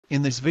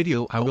In this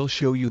video I will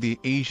show you the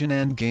Asian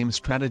endgame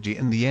strategy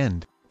in the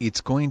end. It's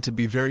going to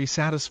be very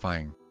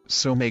satisfying,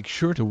 so make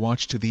sure to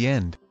watch to the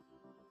end.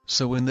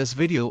 So in this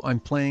video I'm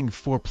playing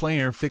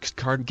 4-player fixed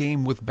card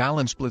game with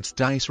balanced blitz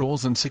dice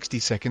rolls and 60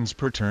 seconds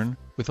per turn,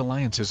 with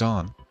alliances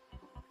on.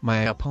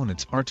 My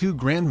opponents are 2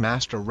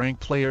 Grandmaster rank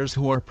players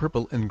who are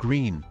purple and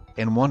green,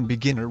 and 1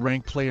 beginner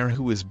rank player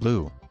who is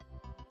blue.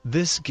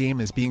 This game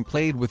is being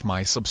played with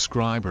my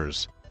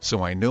subscribers,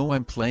 so I know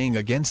I'm playing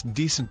against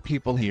decent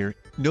people here.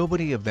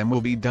 Nobody of them will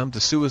be done to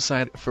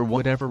suicide for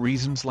whatever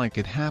reasons, like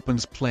it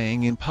happens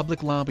playing in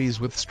public lobbies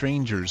with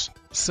strangers,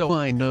 so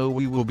I know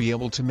we will be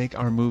able to make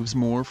our moves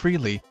more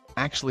freely,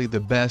 actually the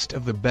best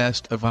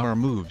of our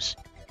moves.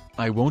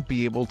 I won't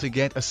be able to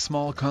get a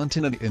small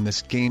continent in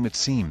this game, it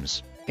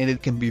seems, and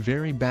it can be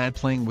very bad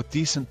playing with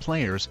decent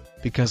players,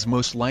 because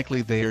most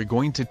likely they are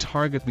going to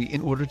target me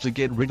in order to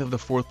get rid of the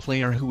 4th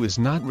player who is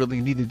not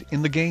really needed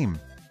in the game.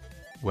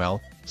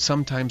 Well,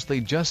 sometimes they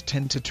just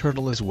tend to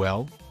turtle as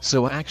well,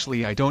 so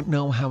actually I don't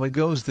know how it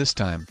goes this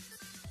time.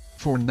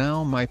 For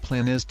now my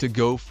plan is to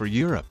go for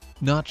Europe,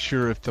 not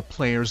sure if the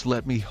players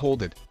let me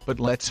hold it, but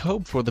let's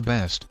hope for the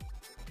best.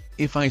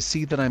 If I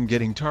see that I'm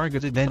getting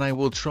targeted, then I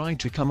will try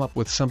to come up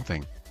with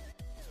something.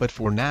 But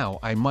for now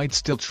I might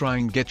still try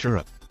and get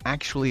Europe.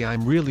 Actually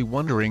I'm really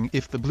wondering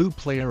if the blue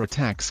player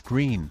attacks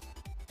green.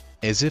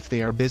 As if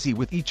they are busy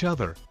with each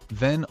other,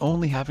 then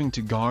only having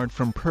to guard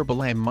from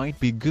purple I might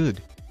be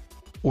good.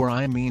 Or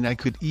I mean I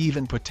could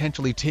even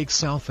potentially take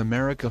South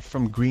America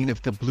from green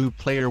if the blue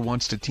player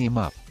wants to team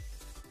up.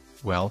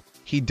 Well,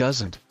 he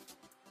doesn't.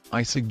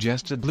 I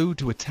suggested blue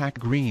to attack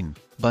green,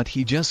 but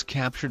he just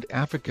captured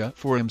Africa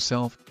for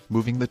himself,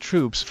 moving the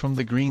troops from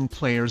the green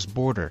player's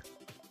border.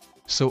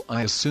 So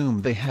I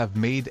assume they have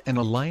made an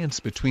alliance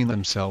between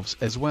themselves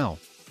as well.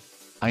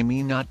 I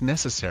mean, not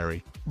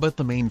necessary, but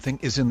the main thing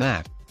is in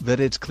that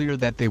it's clear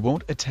that they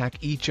won't attack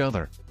each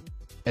other.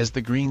 As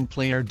the green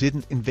player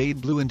didn't invade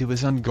blue into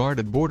his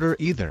unguarded border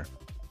either.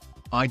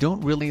 I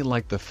don't really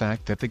like the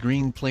fact that the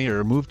green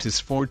player moved his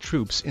 4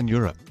 troops in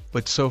Europe,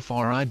 but so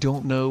far I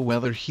don't know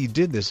whether he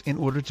did this in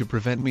order to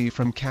prevent me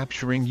from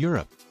capturing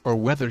Europe, or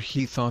whether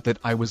he thought that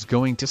I was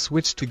going to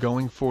switch to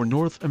going for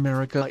North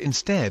America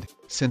instead,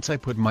 since I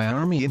put my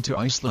army into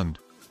Iceland.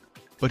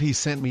 But he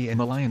sent me an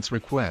alliance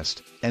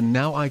request, and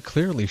now I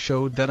clearly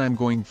showed that I'm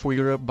going for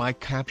Europe by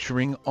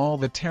capturing all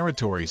the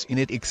territories in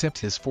it except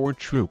his 4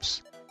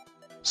 troops.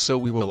 So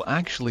we will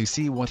actually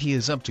see what he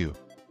is up to.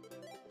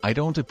 I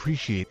don't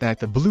appreciate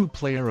that the blue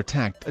player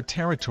attacked a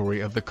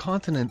territory of the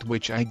continent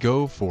which I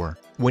go for,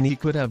 when he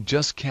could have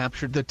just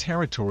captured the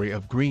territory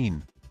of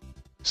green.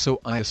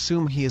 So I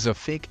assume he is a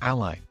fake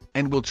ally,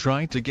 and will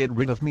try to get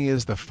rid of me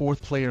as the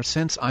 4th player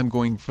since I'm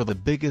going for the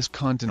biggest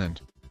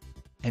continent.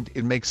 And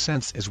it makes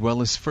sense as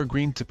well as for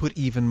green to put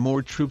even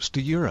more troops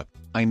to Europe.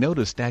 I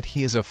noticed that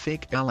he is a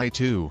fake ally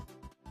too.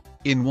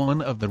 In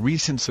one of the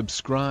recent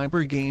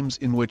subscriber games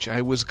in which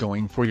I was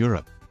going for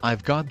Europe,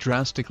 I've got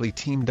drastically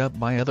teamed up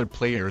by other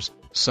players,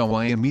 so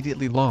I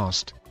immediately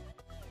lost.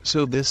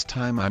 So this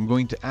time I'm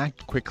going to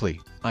act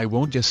quickly. I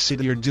won't just sit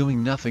here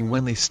doing nothing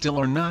when they still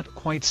are not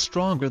quite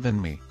stronger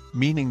than me,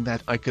 meaning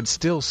that I could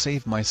still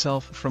save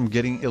myself from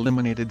getting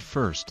eliminated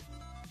first.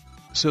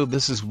 So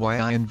this is why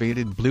I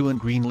invaded blue and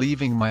green,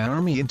 leaving my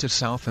army into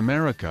South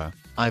America.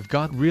 I've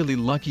got really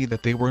lucky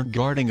that they weren't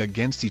guarding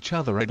against each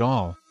other at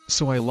all,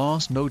 so I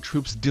lost no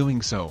troops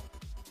doing so.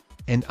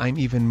 And I'm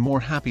even more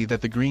happy that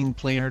the green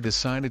player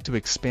decided to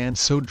expand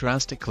so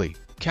drastically,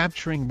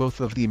 capturing both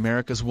of the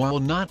Americas while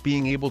not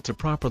being able to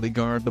properly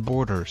guard the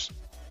borders.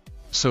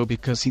 So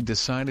because he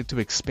decided to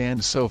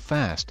expand so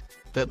fast,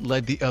 that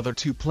led the other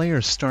 2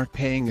 players start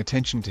paying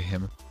attention to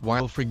him,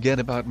 while forget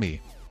about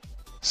me.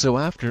 So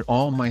after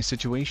all, my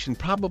situation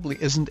probably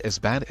isn't as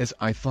bad as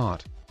I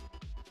thought.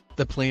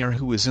 The player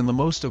who is in the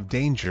most of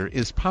danger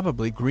is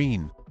probably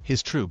green.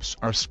 His troops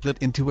are split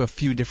into a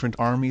few different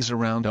armies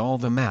around all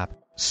the map,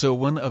 so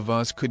one of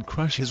us could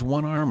crush his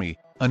one army,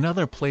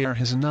 another player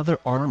has another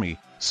army,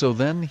 so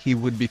then he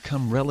would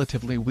become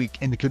relatively weak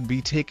and could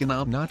be taken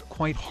out not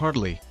quite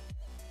hardly.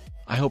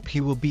 I hope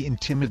he will be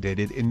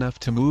intimidated enough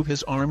to move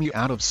his army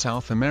out of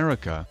South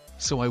America,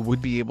 so I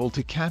would be able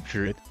to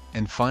capture it,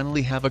 and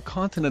finally have a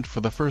continent for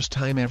the first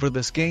time ever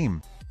this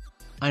game.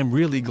 I'm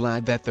really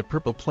glad that the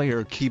purple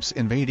player keeps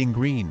invading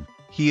green.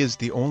 He is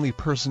the only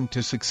person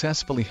to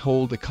successfully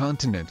hold a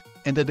continent,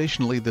 and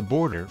additionally the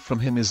border from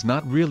him is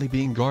not really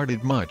being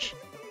guarded much.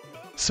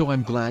 So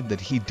I'm glad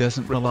that he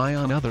doesn't rely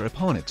on other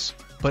opponents,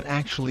 but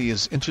actually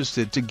is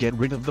interested to get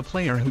rid of the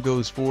player who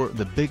goes for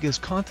the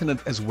biggest continent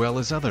as well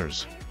as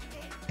others.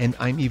 And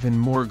I'm even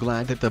more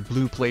glad that the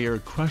blue player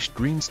crushed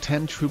green's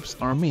 10 troops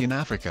army in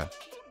Africa.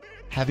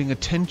 Having a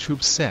 10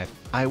 troops set,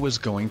 I was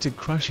going to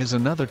crush his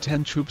another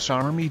 10 troops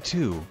army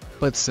too,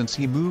 but since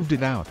he moved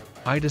it out,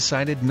 I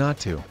decided not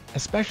to,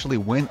 especially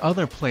when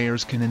other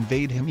players can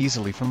invade him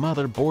easily from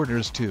other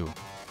borders too.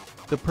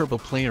 The purple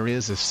player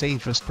is the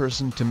safest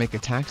person to make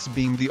attacks,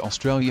 being the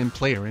Australian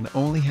player and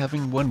only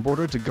having one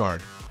border to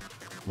guard.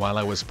 while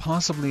I was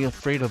possibly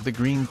afraid of the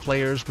green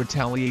player's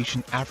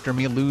retaliation after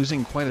me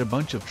losing quite a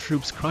bunch of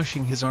troops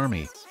crushing his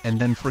army, and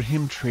then for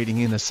him trading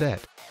in a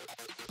set.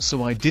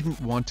 So I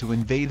didn't want to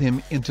invade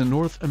him into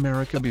North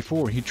America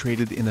before he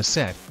traded in a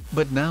set,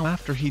 but now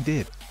after he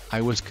did,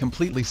 I was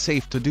completely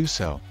safe to do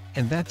so,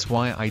 and that's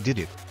why I did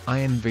it. I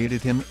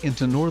invaded him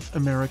into North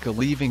America,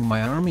 leaving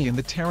my army in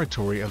the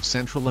territory of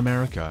Central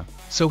America,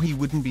 so he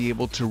wouldn't be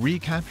able to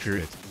recapture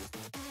it.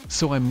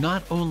 So I'm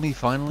not only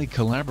finally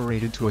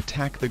collaborated to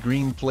attack the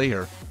green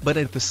player, but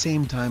at the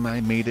same time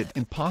I made it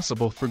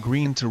impossible for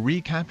green to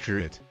recapture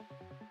it.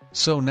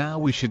 So now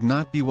we should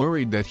not be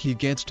worried that he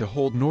gets to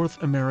hold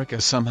North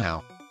America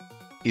somehow.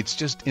 It's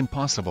just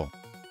impossible.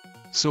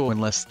 So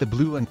unless the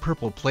blue and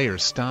purple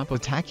players stop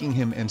attacking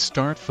him and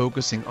start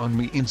focusing on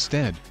me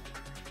instead.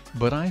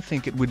 But I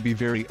think it would be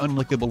very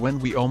unlikable when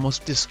we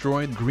almost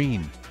destroyed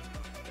green.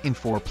 In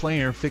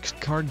 4-player fixed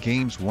card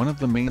games, one of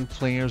the main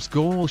player's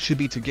goals should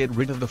be to get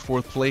rid of the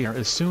 4th player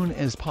as soon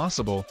as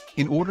possible,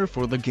 in order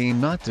for the game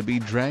not to be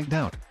dragged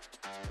out.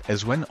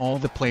 As when all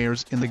the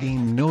players in the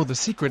game know the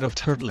secret of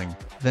turtling,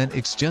 then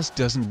it just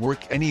doesn't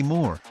work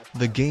anymore,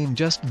 the game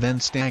just then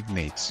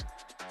stagnates.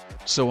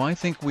 So I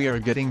think we are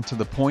getting to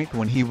the point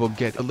when he will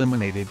get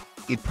eliminated.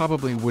 It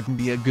probably wouldn't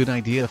be a good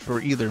idea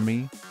for either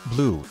me,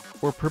 blue,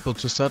 or purple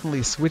to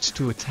suddenly switch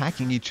to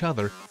attacking each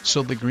other,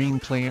 so the green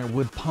player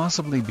would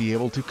possibly be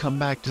able to come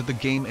back to the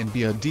game and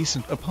be a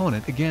decent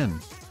opponent again.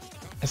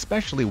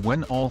 Especially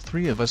when all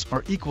 3 of us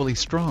are equally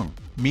strong,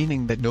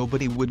 meaning that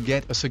nobody would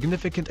get a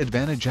significant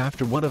advantage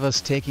after one of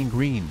us taking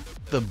green.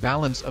 The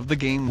balance of the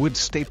game would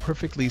stay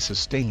perfectly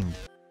sustained.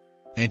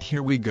 And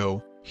here we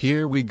go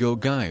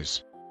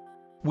guys.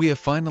 We have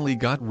finally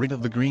got rid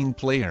of the green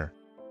player.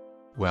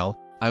 Well,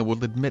 I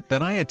will admit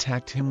that I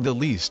attacked him the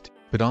least,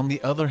 but on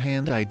the other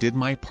hand I did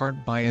my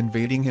part by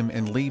invading him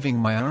and leaving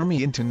my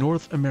army into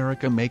North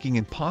America, making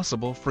it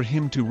possible for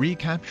him to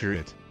recapture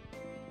it.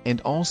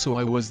 And also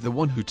I was the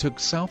one who took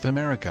South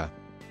America.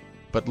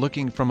 But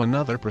looking from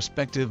another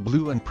perspective,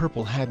 blue and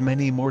purple had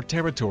many more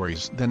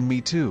territories than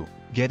me too,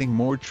 getting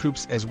more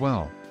troops as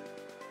well.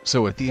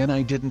 So at the end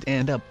I didn't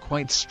end up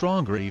quite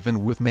stronger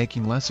even with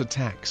making less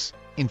attacks.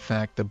 In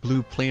fact, the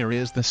blue player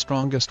is the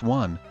strongest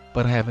one,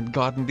 but I haven't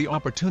gotten the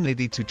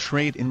opportunity to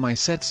trade in my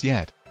sets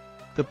yet.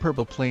 The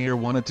purple player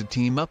wanted to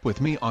team up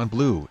with me on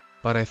blue,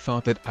 but I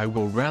thought that I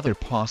will rather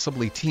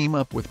possibly team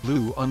up with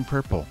blue on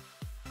purple.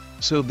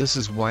 So this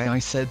is why I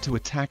said to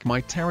attack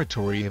my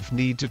territory if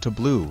needed to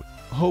blue,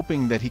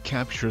 hoping that he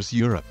captures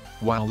Europe,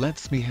 while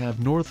lets me have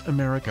North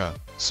America,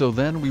 so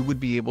then we would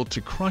be able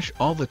to crush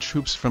all the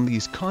troops from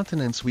these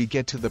continents we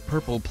get to the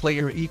purple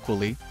player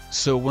equally,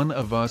 so one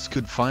of us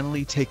could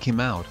finally take him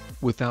out,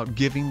 without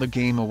giving the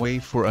game away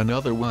for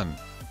another one.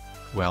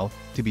 Well,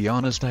 to be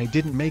honest, I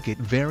didn't make it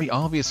very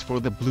obvious for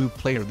the blue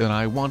player that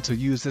I want to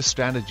use this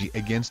strategy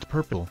against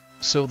purple,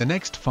 so the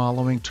next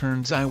following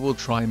turns I will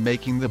try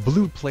making the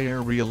blue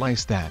player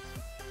realize that.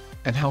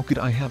 And how could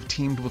I have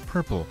teamed with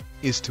purple,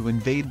 is to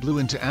invade blue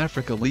into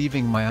Africa,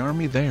 leaving my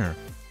army there.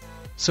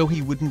 So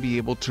he wouldn't be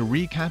able to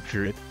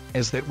recapture it,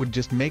 as that would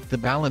just make the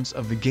balance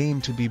of the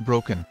game to be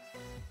broken.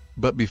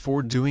 But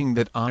before doing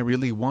that, I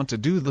really want to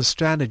do the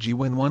strategy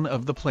when one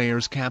of the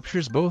players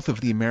captures both of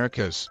the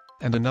Americas,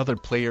 and another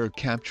player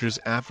captures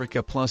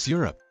Africa plus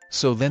Europe,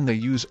 so then they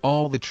use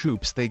all the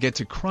troops they get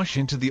to crush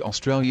into the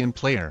Australian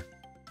player.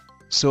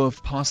 So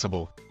if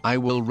possible, I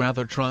will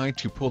rather try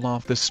to pull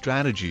off this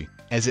strategy,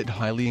 as it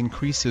highly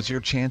increases your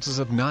chances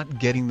of not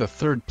getting the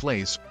 3rd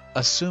place,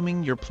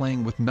 assuming you're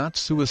playing with not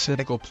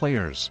suicidal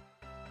players.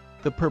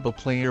 The purple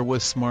player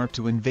was smart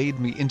to invade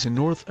me into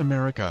North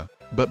America,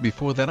 but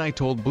before that I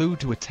told blue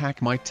to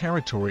attack my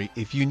territory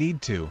if you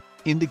need to,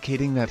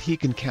 indicating that he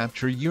can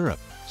capture Europe,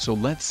 so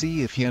let's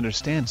see if he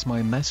understands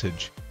my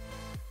message.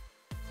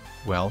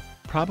 Well,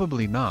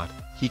 probably not.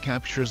 He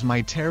captures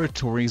my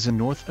territories in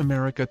North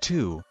America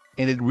too,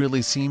 and it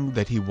really seemed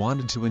that he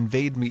wanted to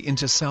invade me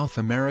into South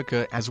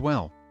America as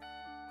well.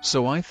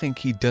 So I think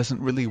he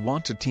doesn't really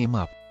want to team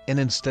up, and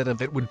instead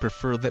of it would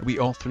prefer that we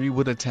all 3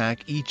 would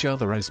attack each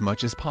other as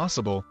much as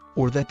possible,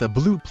 or that the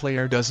blue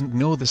player doesn't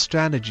know the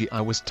strategy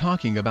I was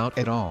talking about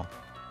at all.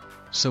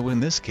 So in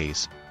this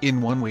case,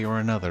 in one way or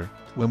another,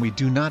 when we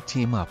do not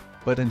team up,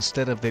 but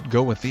instead of that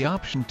go with the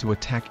option to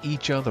attack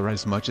each other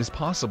as much as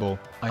possible,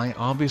 I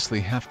obviously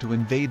have to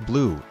invade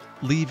blue,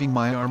 leaving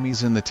my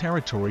armies in the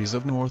territories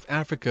of North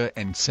Africa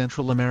and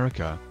Central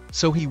America,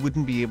 so he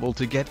wouldn't be able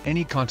to get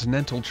any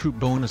continental troop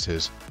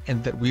bonuses,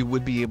 and that we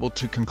would be able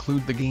to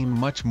conclude the game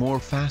much more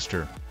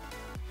faster.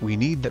 We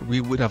need that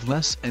we would have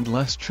less and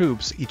less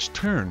troops each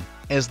turn,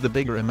 as the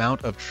bigger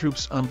amount of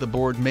troops on the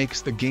board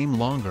makes the game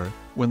longer,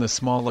 when the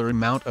smaller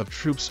amount of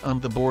troops on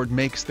the board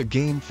makes the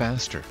game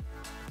faster.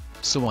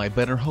 So I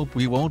better hope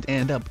we won't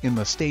end up in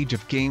the stage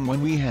of game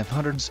when we have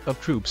hundreds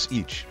of troops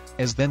each,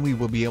 as then we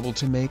will be able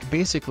to make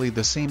basically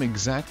the same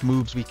exact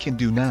moves we can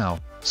do now,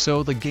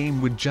 so the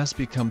game would just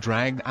become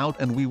dragged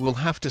out and we will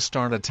have to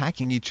start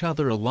attacking each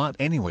other a lot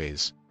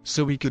anyways,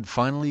 so we could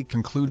finally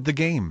conclude the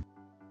game.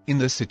 In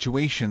this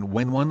situation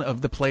when one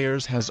of the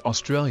players has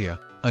Australia,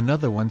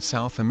 another one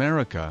South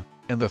America,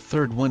 and the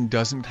third one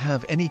doesn't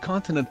have any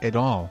continent at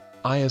all,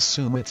 I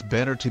assume it's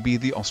better to be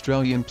the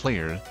Australian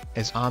player,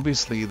 as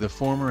obviously the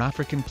former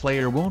African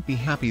player won't be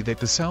happy that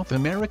the South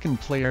American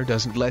player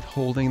doesn't let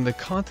holding the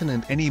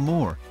continent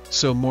anymore,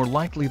 so more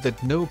likely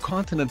that no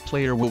continent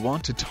player will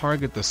want to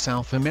target the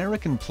South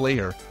American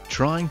player,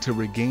 trying to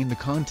regain the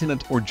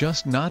continent or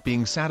just not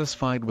being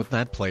satisfied with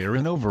that player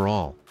in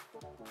overall.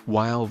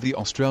 While the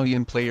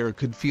Australian player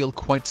could feel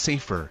quite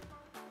safer,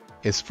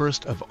 as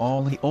first of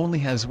all he only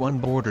has one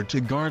border to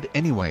guard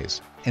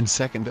anyways, and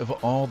second of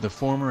all the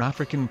former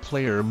African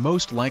player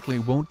most likely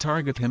won't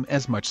target him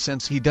as much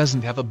since he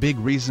doesn't have a big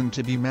reason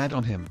to be mad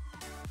on him.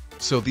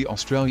 So the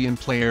Australian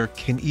player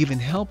can even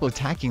help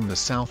attacking the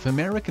South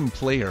American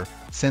player,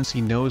 since he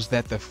knows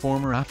that the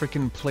former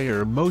African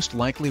player most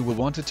likely will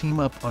want to team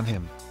up on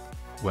him.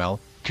 Well,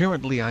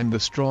 currently I'm the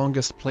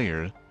strongest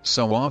player,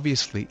 so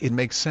obviously it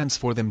makes sense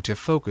for them to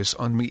focus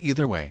on me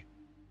either way.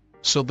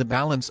 So the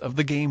balance of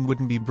the game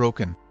wouldn't be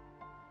broken.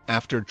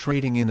 After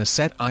trading in a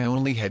set I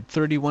only had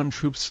 31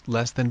 troops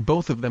less than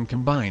both of them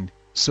combined,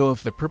 so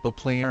if the purple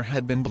player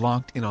had been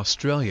blocked in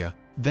Australia,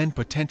 then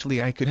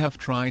potentially I could have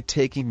tried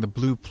taking the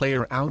blue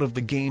player out of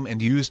the game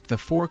and used the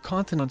 4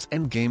 continents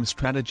endgame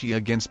strategy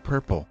against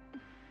purple.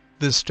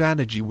 The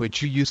strategy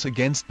which you use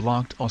against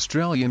blocked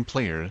Australian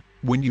player,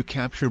 when you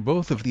capture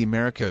both of the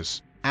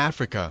Americas,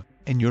 Africa,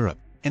 and Europe,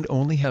 and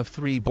only have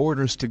 3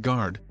 borders to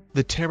guard,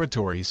 the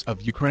territories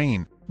of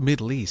Ukraine,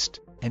 Middle East,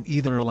 and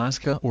either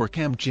Alaska or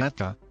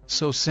Kamchatka,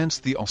 so since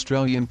the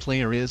Australian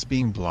player is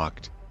being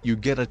blocked, you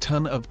get a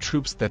ton of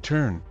troops that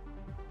turn.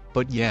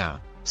 But yeah,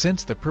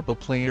 since the purple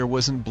player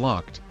wasn't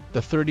blocked,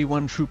 the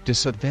 31 troop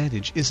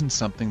disadvantage isn't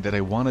something that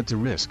I wanted to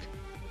risk.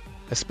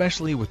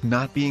 Especially with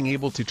not being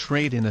able to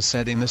trade in a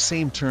set in the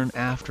same turn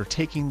after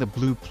taking the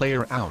blue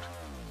player out.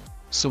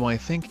 So I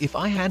think if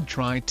I had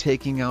tried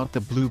taking out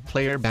the blue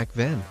player back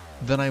then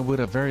I would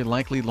have very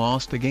likely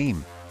lost the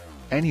game.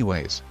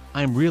 Anyways,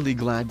 I'm really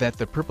glad that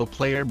the purple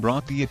player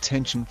brought the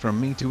attention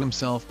from me to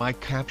himself by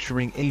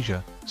capturing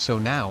Asia, so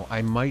now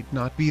I might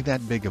not be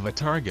that big of a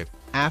target,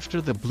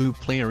 after the blue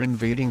player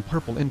invading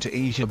purple into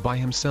Asia by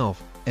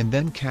himself, and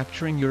then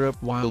capturing Europe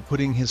while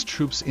putting his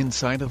troops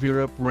inside of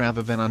Europe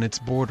rather than on its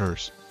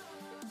borders.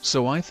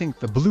 So I think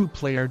the blue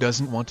player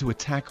doesn't want to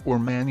attack or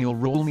manual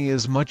roll me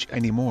as much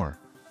anymore.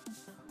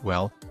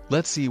 Well,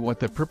 let's see what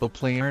the purple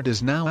player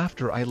does now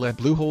after I let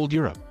blue hold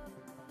Europe.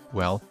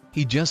 Well,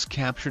 he just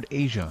captured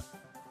Asia.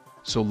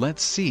 So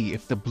let's see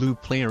if the blue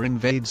player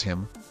invades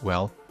him.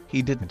 Well,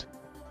 he didn't.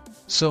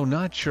 So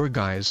not sure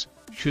guys,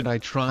 should I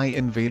try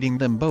invading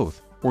them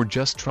both, or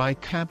just try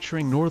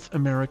capturing North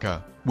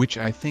America, which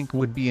I think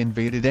would be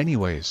invaded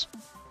anyways?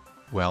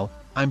 Well,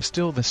 I'm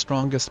still the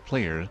strongest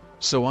player,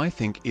 so I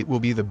think it will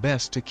be the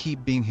best to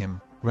keep being him,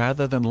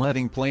 rather than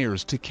letting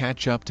players to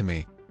catch up to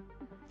me.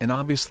 And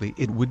obviously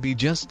it would be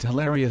just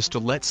hilarious to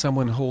let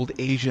someone hold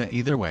Asia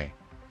either way.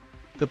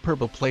 The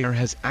purple player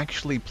has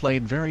actually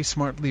played very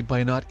smartly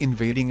by not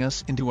invading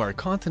us into our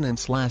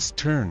continents last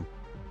turn,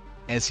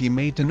 as he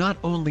made to not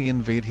only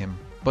invade him,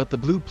 but the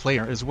blue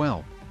player as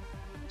well.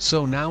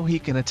 So now he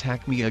can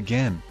attack me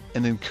again,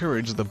 and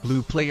encourage the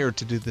blue player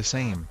to do the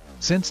same,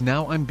 since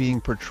now I'm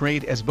being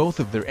portrayed as both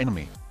of their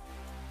enemy.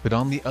 But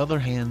on the other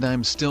hand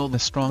I'm still the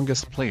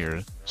strongest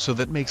player, so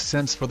that makes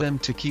sense for them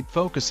to keep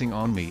focusing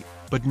on me,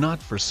 but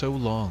not for so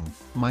long.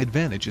 My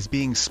advantage is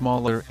being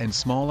smaller and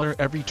smaller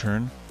every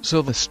turn,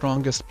 so the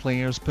strongest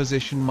player's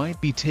position might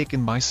be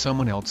taken by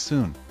someone else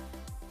soon.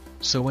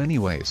 So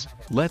anyways,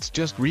 let's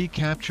just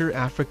recapture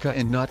Africa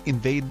and not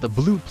invade the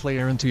blue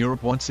player into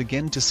Europe once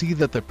again to see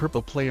that the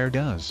purple player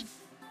does.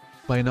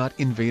 By not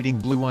invading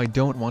blue I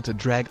don't want to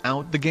drag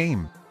out the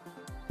game.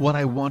 What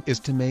I want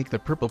is to make the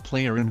purple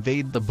player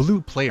invade the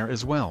blue player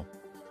as well.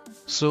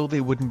 So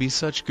they wouldn't be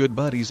such good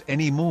buddies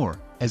anymore,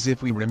 as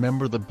if we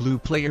remember the blue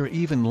player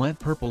even let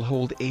purple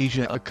hold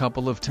Asia a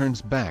couple of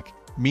turns back,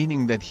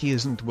 meaning that he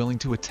isn't willing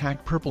to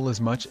attack purple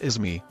as much as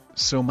me,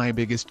 so my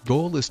biggest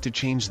goal is to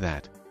change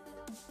that.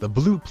 The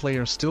blue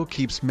player still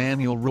keeps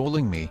manual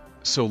rolling me,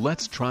 so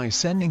let's try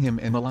sending him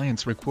an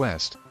alliance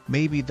request,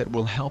 maybe that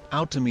will help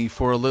out to me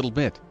for a little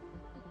bit.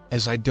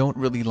 As I don't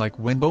really like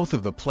when both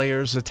of the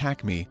players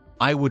attack me,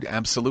 I would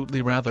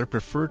absolutely rather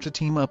prefer to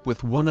team up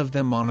with one of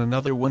them on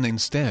another one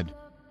instead.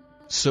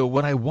 So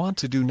what I want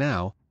to do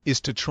now,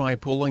 is to try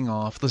pulling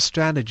off the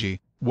strategy,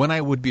 when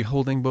I would be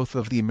holding both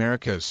of the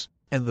Americas,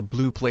 and the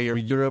blue player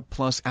Europe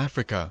plus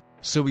Africa,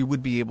 so we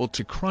would be able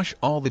to crush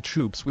all the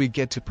troops we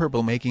get to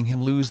purple, making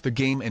him lose the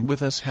game and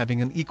with us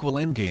having an equal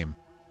endgame.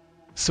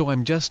 So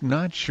I'm just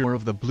not sure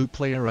if the blue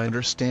player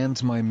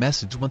understands my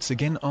message once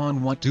again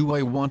on what do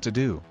I want to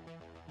do.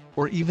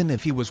 Or even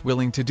if he was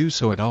willing to do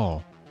so at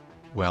all.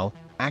 Well,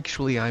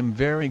 actually I'm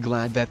very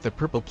glad that the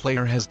purple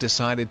player has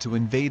decided to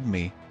invade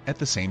me, at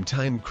the same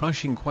time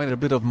crushing quite a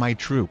bit of my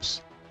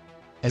troops.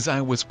 As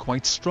I was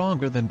quite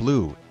stronger than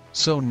blue,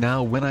 so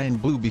now when I and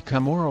blue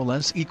become more or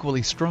less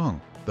equally strong,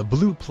 the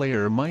blue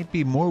player might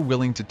be more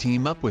willing to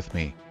team up with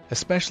me,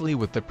 especially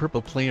with the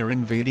purple player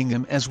invading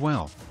him as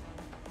well.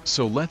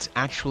 So let's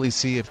actually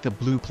see if the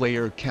blue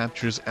player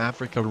captures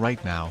Africa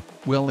right now.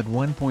 Well, at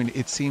one point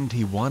it seemed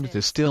he wanted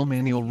to still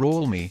manual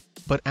roll me,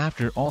 but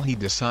after all he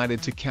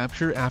decided to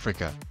capture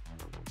Africa.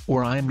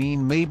 Or I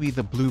mean, maybe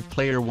the blue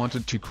player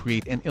wanted to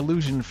create an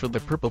illusion for the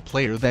purple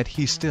player that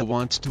he still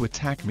wants to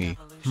attack me.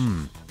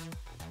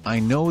 I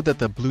know that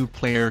the blue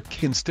player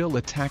can still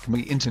attack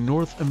me into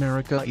North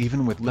America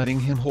even with letting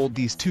him hold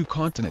these two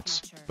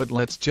continents, but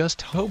let's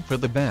just hope for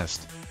the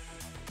best.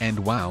 And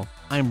wow,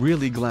 I'm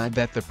really glad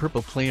that the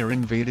purple player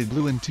invaded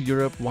blue into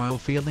Europe while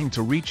failing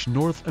to reach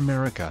North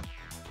America,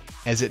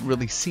 as it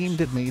really seemed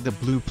it made the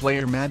blue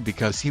player mad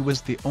because he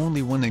was the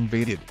only one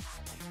invaded.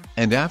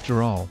 And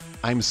after all,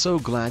 I'm so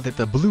glad that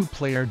the blue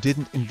player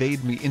didn't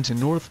invade me into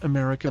North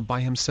America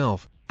by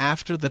himself,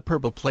 after the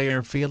purple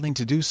player failing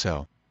to do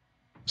so.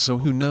 So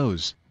who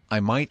knows, I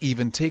might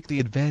even take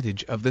the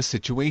advantage of this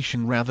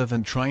situation rather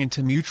than trying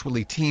to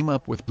mutually team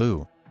up with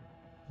blue.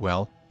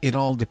 Well, it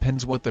all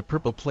depends what the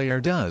purple player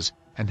does,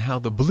 and how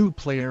the blue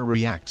player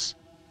reacts.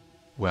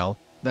 Well,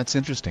 that's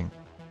interesting.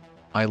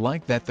 I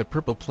like that the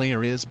purple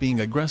player is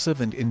being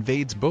aggressive and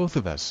invades both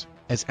of us,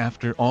 as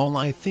after all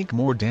I think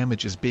more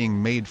damage is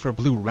being made for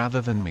blue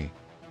rather than me.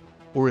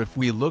 Or if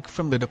we look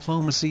from the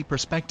diplomacy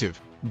perspective,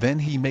 then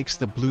he makes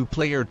the blue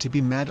player to be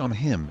mad on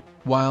him,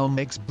 while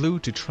makes blue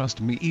to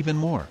trust me even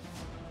more.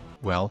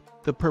 Well,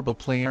 the purple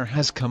player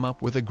has come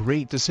up with a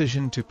great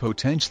decision to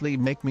potentially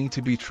make me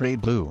to betray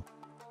blue.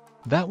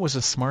 That was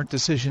a smart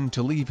decision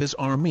to leave his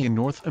army in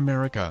North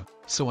America,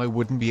 so I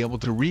wouldn't be able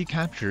to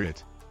recapture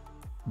it.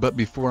 But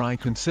before I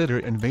consider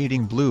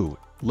invading blue,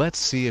 let's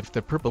see if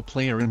the purple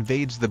player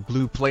invades the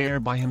blue player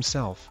by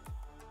himself.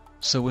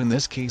 So in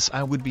this case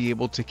I would be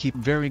able to keep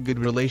very good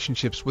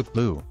relationships with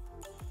blue.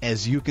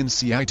 As you can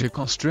see, I took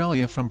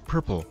Australia from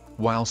purple,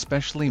 while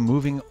specially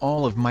moving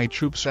all of my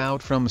troops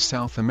out from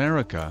South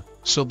America,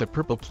 so the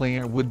purple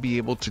player would be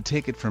able to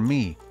take it from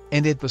me,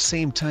 and at the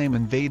same time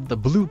invade the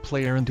blue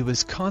player into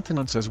his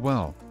continents as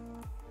well.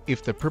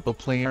 If the purple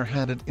player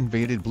hadn't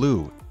invaded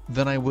blue,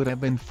 then I would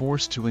have been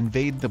forced to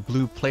invade the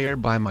blue player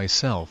by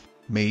myself,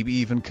 maybe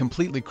even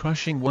completely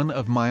crushing one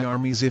of my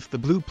armies if the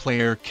blue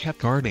player kept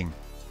guarding.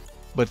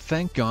 But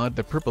thank God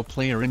the purple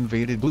player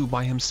invaded blue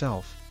by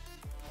himself.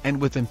 And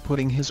with him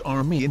putting his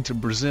army into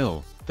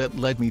Brazil, that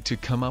led me to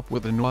come up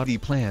with a naughty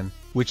plan,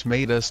 which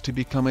made us to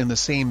become in the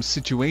same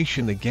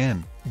situation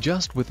again,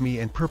 just with me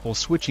and purple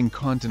switching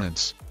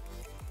continents.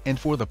 And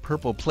for the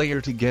purple player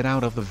to get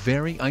out of the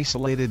very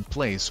isolated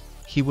place,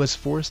 he was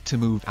forced to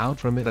move out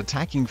from it,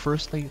 attacking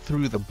firstly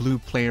through the blue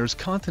player's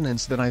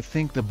continents that I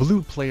think the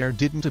blue player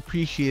didn't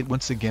appreciate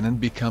once again, and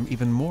become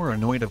even more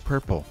annoyed of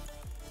purple.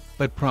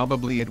 But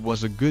probably it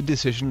was a good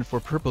decision for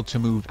purple to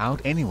move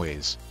out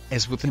anyways,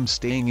 as with him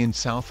staying in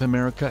South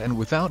America and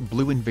without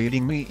blue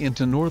invading me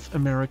into North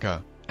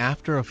America,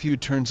 after a few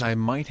turns I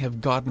might have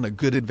gotten a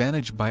good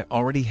advantage by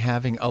already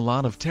having a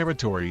lot of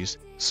territories,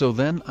 so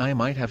then I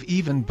might have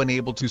even been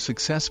able to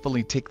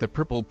successfully take the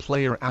purple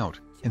player out,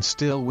 and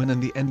still win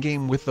in the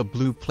endgame with the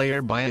blue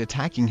player by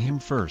attacking him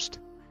first.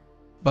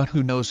 But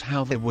who knows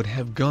how that would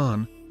have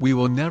gone, we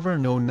will never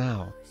know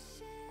now.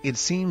 It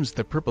seems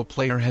the purple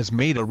player has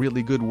made a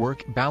really good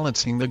work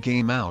balancing the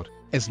game out,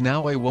 as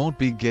now I won't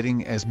be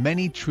getting as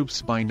many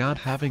troops by not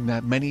having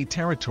that many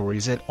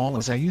territories at all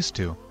as I used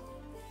to.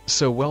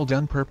 So well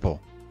done purple.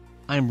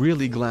 I'm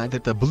really glad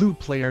that the blue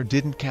player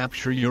didn't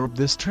capture Europe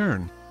this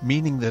turn,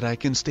 meaning that I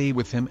can stay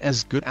with him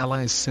as good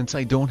allies since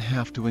I don't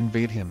have to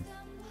invade him.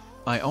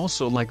 I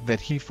also like that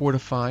he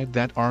fortified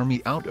that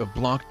army out of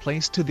blocked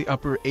place to the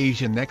Upper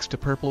Asia next to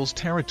purple's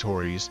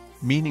territories,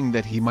 meaning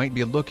that he might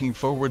be looking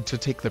forward to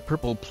take the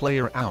purple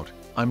player out.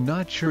 I'm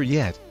not sure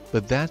yet,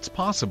 but that's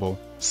possible,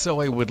 so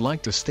I would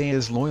like to stay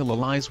as loyal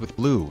allies with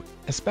blue,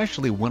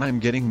 especially when I'm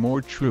getting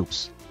more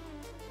troops.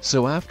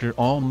 So after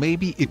all,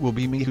 maybe it will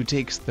be me who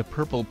takes the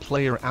purple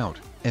player out,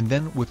 and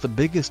then with the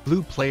biggest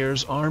blue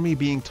player's army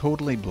being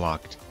totally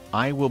blocked,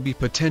 I will be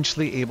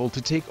potentially able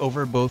to take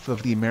over both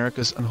of the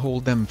Americas and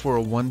hold them for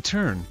a one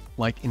turn,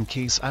 like in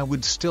case I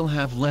would still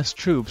have less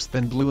troops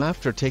than blue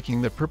after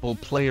taking the purple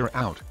player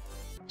out.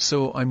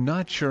 So I'm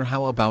not sure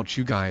how about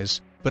you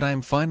guys, but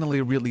I'm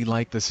finally really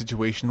like the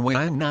situation where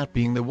I'm not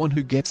being the one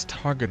who gets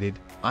targeted.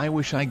 I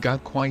wish I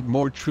got quite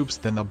more troops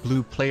than the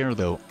blue player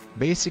though.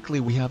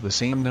 Basically we have the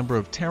same number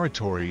of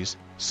territories,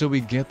 so we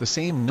get the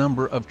same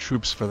number of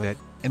troops for that,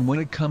 and when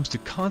it comes to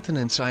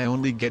continents I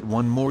only get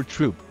one more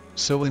troop.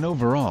 So in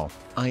overall,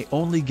 I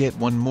only get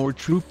one more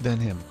troop than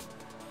him.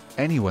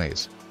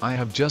 Anyways, I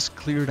have just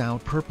cleared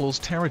out purple's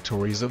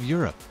territories of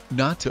Europe,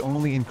 not to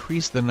only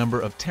increase the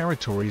number of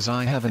territories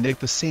I have and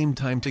at the same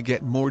time to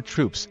get more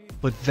troops,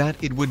 but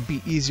that it would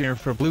be easier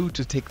for blue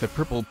to take the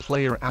purple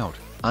player out.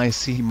 I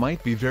see he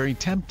might be very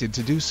tempted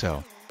to do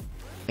so.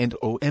 And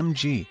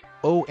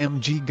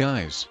OMG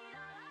guys.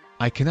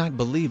 I cannot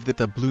believe that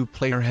the blue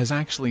player has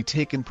actually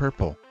taken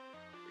purple.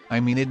 I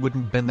mean, it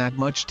wouldn't been that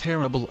much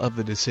terrible of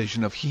the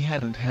decision if he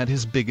hadn't had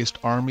his biggest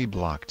army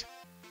blocked.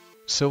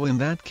 so in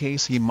that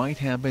case he might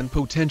have been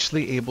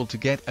potentially able to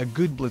get a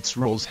good blitz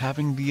rolls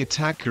having the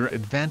attacker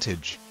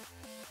advantage.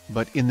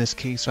 But in this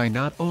case I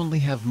not only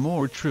have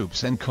more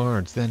troops and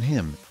cards than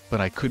him, but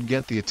I could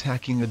get the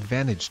attacking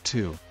advantage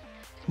too.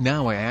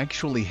 Now I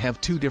actually have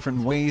two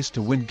different ways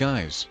to win,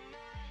 guys.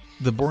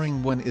 The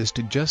boring one is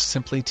to just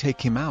simply take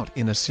him out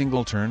in a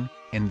single turn,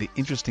 and the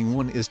interesting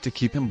one is to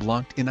keep him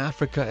blocked in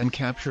Africa and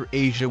capture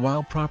Asia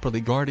while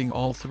properly guarding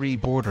all three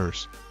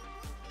borders.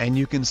 And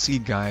you can see,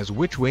 guys,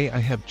 which way I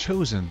have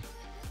chosen.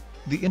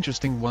 The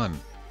interesting one.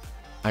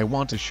 I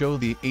want to show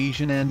the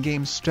Asian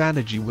endgame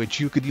strategy which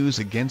you could use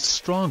against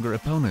stronger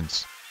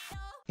opponents.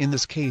 In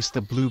this case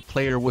the blue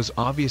player was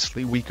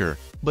obviously weaker,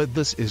 but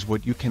this is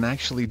what you can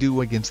actually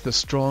do against the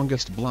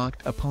strongest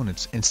blocked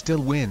opponents and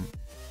still win.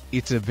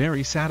 It's a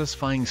very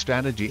satisfying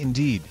strategy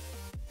indeed.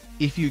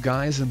 If you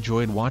guys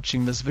enjoyed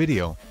watching this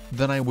video,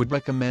 then I would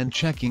recommend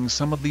checking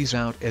some of these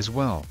out as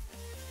well.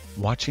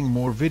 Watching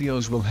more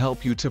videos will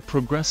help you to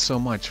progress so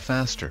much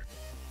faster.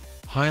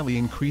 Highly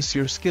increase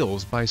your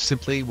skills by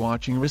simply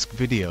watching Risk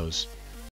videos.